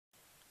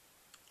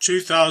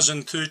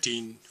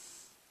2013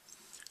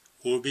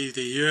 will be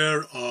the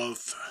year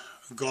of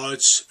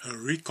God's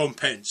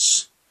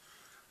recompense,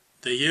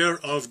 the year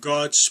of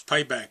God's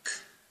payback.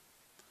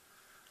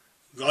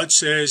 God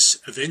says,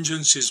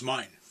 "Vengeance is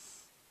mine.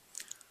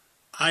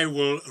 I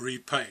will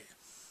repay."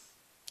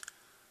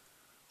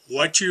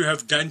 What you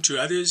have done to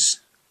others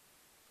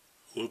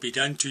will be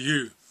done to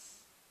you.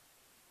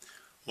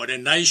 What a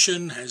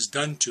nation has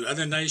done to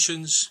other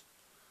nations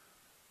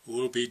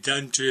will be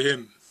done to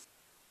him.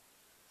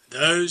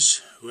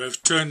 Those who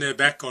have turned their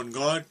back on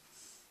God,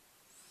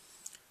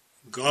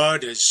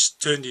 God has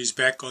turned his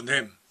back on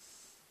them.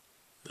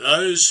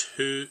 Those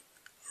who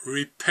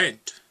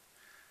repent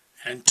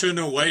and turn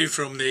away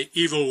from their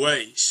evil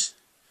ways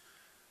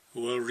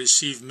will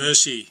receive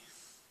mercy.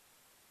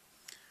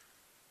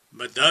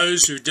 But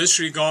those who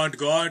disregard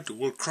God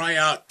will cry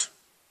out,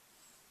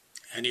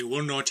 and he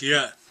will not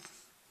hear.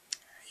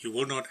 He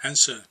will not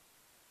answer.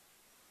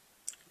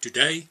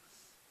 Today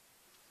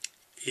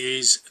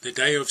is the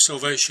day of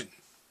salvation.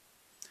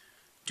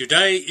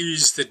 Today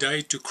is the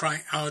day to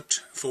cry out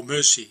for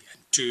mercy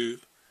and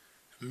to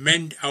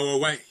mend our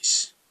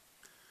ways.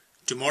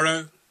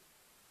 Tomorrow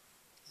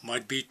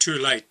might be too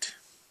late.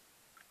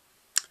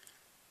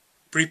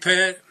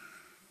 Prepare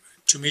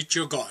to meet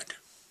your God.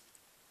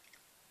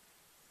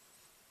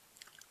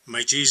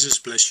 May Jesus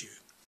bless you.